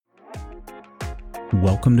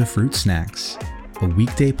Welcome to Fruit Snacks, a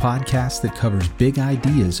weekday podcast that covers big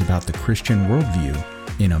ideas about the Christian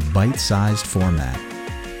worldview in a bite-sized format.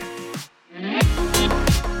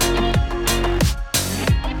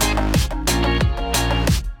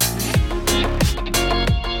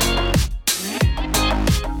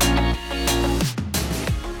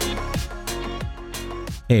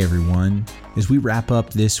 Hey everyone, as we wrap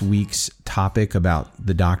up this week's topic about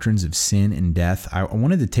the doctrines of sin and death, I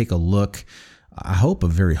wanted to take a look, I hope a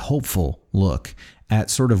very hopeful look, at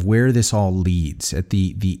sort of where this all leads, at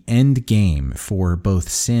the end game for both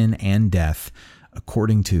sin and death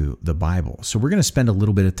according to the Bible. So we're going to spend a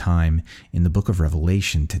little bit of time in the book of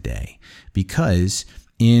Revelation today, because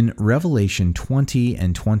in Revelation 20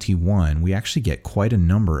 and 21, we actually get quite a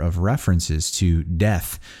number of references to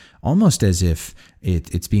death, almost as if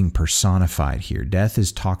it's being personified here. Death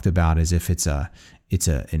is talked about as if it's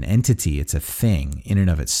an entity, it's a thing in and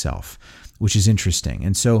of itself, which is interesting.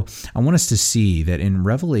 And so I want us to see that in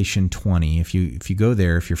Revelation 20, if you go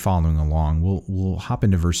there, if you're following along, we'll hop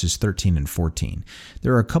into verses 13 and 14.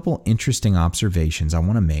 There are a couple interesting observations I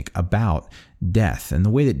want to make about death and the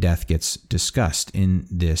way that death gets discussed in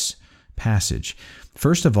this passage.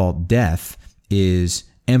 First of all, death is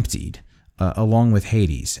emptied along with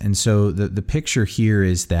Hades. And so the picture here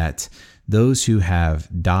is that those who have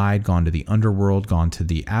died, gone to the underworld, gone to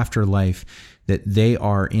the afterlife, that they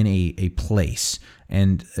are in a place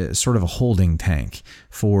and sort of a holding tank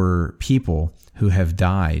for people who have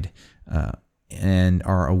died and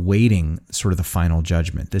are awaiting sort of the final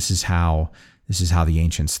judgment. This is how the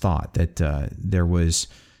ancients thought, that there was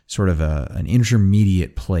sort of an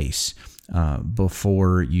intermediate place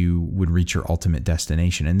before you would reach your ultimate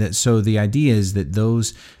destination. And so the idea is that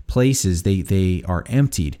those places, they are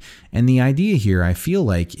emptied. And the idea here, I feel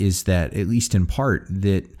like, is that, at least in part,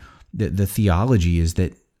 that the theology is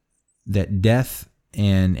that death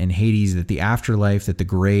and Hades, that the afterlife, that the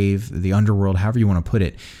grave, the underworld, however you want to put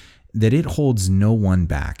it, that it holds no one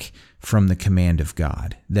back from the command of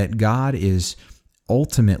God, that God is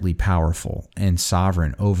ultimately powerful and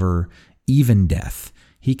sovereign over even death.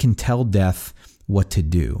 He can tell death what to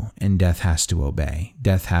do, and death has to obey.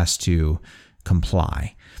 Death has to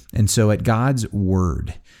comply. And so at God's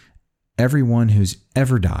word, everyone who's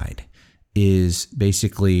ever died is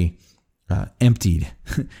basically emptied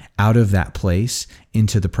out of that place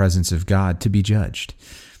into the presence of God to be judged.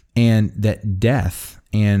 And that death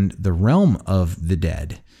and the realm of the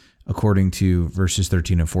dead, according to verses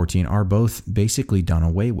 13 and 14, are both basically done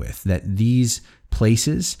away with. That these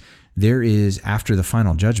places, there is, after the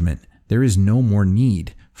final judgment, there is no more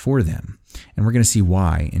need for them. And we're going to see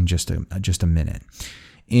why in just a minute.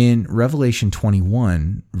 In Revelation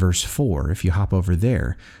 21, verse 4, if you hop over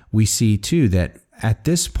there, we see too that at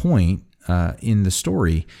this point in the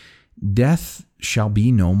story, death shall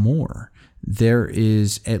be no more. There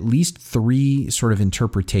is at least three sort of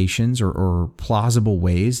interpretations or plausible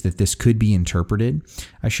ways that this could be interpreted,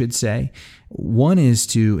 I should say. One is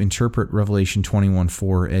to interpret Revelation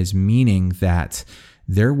 21:4 as meaning that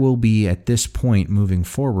there will be, at this point moving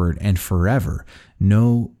forward and forever,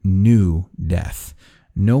 no new death.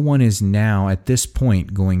 No one is now at this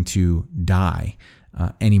point going to die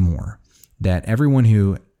anymore. That everyone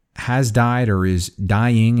who has died or is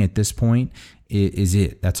dying at this point is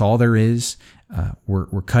it. That's all there is.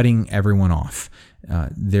 We're cutting everyone off.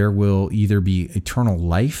 There will either be eternal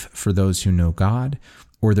life for those who know God,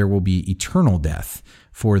 or there will be eternal death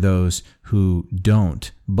for those who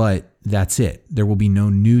don't. But that's it. There will be no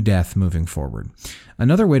new death moving forward.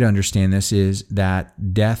 Another way to understand this is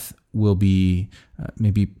that death will be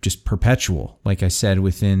maybe just perpetual, like I said,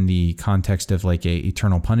 within the context of like a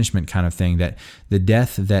eternal punishment kind of thing, that the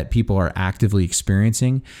death that people are actively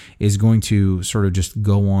experiencing is going to sort of just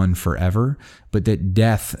go on forever, but that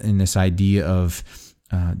death, in this idea of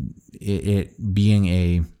it being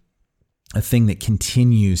a thing that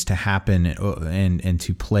continues to happen and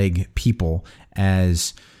to plague people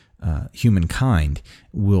as humankind,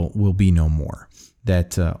 will be no more.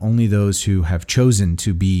 That only those who have chosen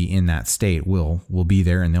to be in that state will be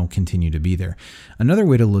there, and they'll continue to be there. Another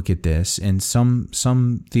way to look at this, and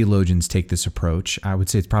some theologians take this approach, I would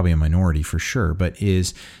say it's probably a minority for sure, but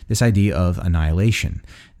is this idea of annihilation.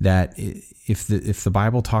 That if the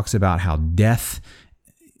Bible talks about how death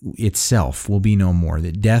itself will be no more,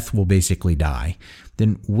 that death will basically die,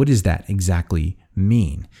 then what does that exactly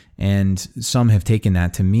mean? And some have taken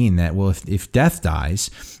that to mean that, well, if death dies,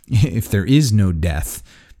 if there is no death,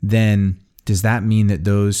 then does that mean that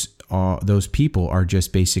those people are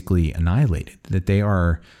just basically annihilated, that they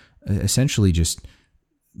are essentially just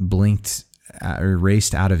blinked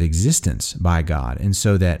erased out of existence by God. And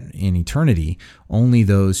so that in eternity, only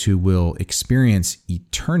those who will experience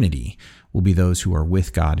eternity will be those who are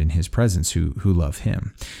with God in his presence, who love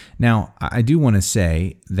him. Now, I do want to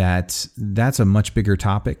say that that's a much bigger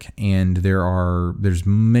topic, and there's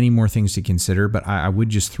many more things to consider, but I would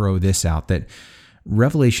just throw this out, that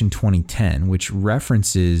Revelation 20:10, which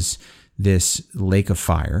references this lake of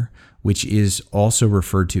fire, which is also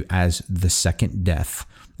referred to as the second death.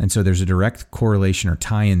 And so there's a direct correlation or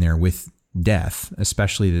tie in there with death,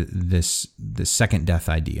 especially the second death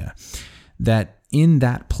idea, that in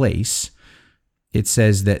that place, it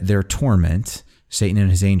says that their torment, Satan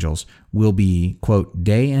and his angels, will be, quote,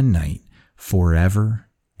 day and night forever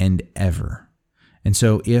and ever. And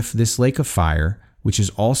so if this lake of fire, which is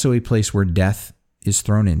also a place where death is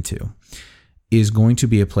thrown into, is going to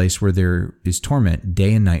be a place where there is torment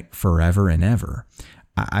day and night forever and ever,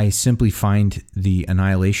 I simply find the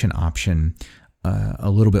annihilation option a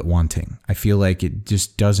little bit wanting. I feel like it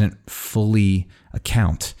just doesn't fully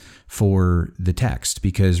account for the text,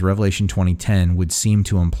 because Revelation 20:10 would seem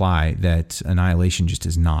to imply that annihilation just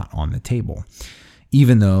is not on the table,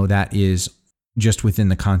 even though that is just within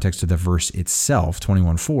the context of the verse itself,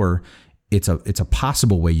 21:4. It's a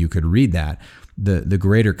possible way you could read that. The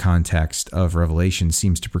greater context of Revelation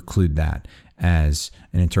seems to preclude that as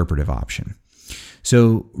an interpretive option.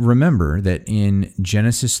 So remember that in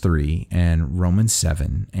Genesis 3 and Romans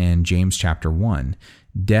 7 and James chapter 1,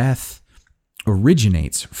 death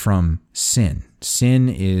originates from sin. Sin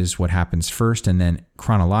is what happens first, and then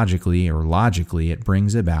chronologically or logically, it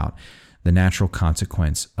brings about the natural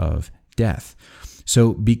consequence of death.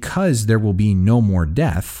 So because there will be no more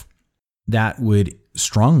death, that would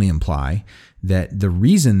strongly imply that the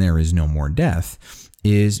reason there is no more death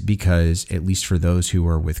is because, at least for those who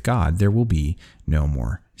are with God, there will be no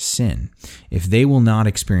more sin. If they will not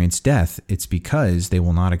experience death, it's because they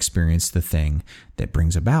will not experience the thing that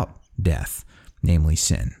brings about death, namely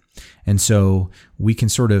sin. And so we can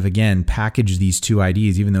sort of, again, package these two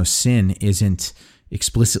ideas, even though sin isn't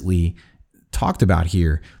explicitly talked about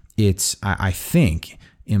here. It's, I think,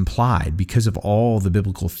 implied because of all the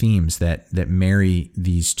biblical themes that marry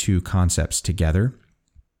these two concepts together.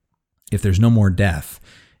 If there's no more death,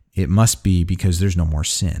 it must be because there's no more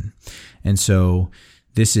sin. And so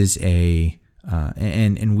this is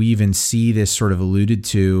and we even see this sort of alluded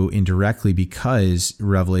to indirectly, because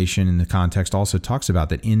Revelation in the context also talks about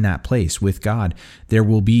that in that place with God, there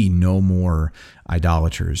will be no more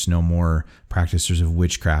idolaters, no more practicers of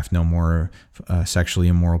witchcraft, no more sexually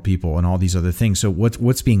immoral people, and all these other things. So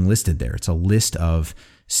what's being listed there? It's a list of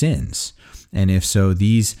sins. And if so,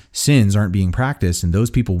 these sins aren't being practiced and those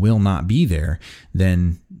people will not be there,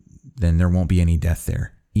 then there won't be any death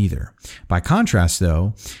there either. By contrast,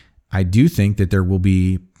 though, I do think that there will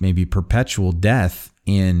be maybe perpetual death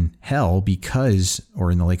in hell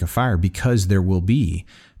or in the lake of fire, because there will be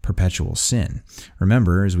perpetual sin.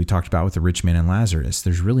 Remember, as we talked about with the rich man and Lazarus,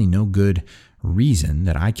 there's really no good reason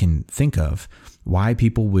that I can think of why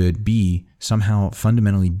people would be somehow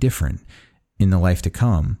fundamentally different in the life to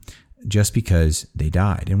come just because they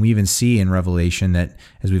died. And we even see in Revelation that,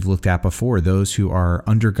 as we've looked at before, those who are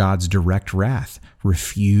under God's direct wrath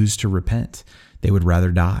refuse to repent. They would rather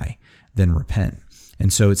die than repent.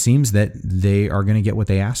 And so it seems that they are going to get what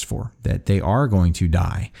they asked for, that they are going to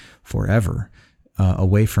die forever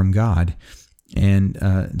away from God. And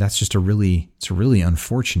that's just a really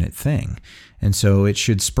unfortunate thing. And so it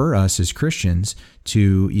should spur us as Christians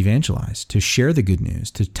to evangelize, to share the good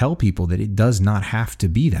news, to tell people that it does not have to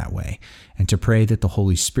be that way, and to pray that the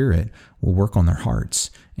Holy Spirit will work on their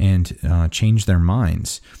hearts and change their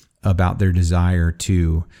minds about their desire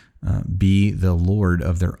to be the Lord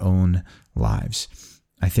of their own lives.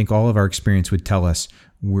 I think all of our experience would tell us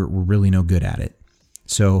we're really no good at it.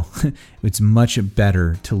 So it's much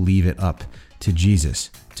better to leave it up to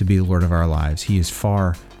Jesus to be the Lord of our lives. He is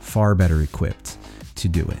far, far better equipped to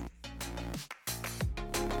do it.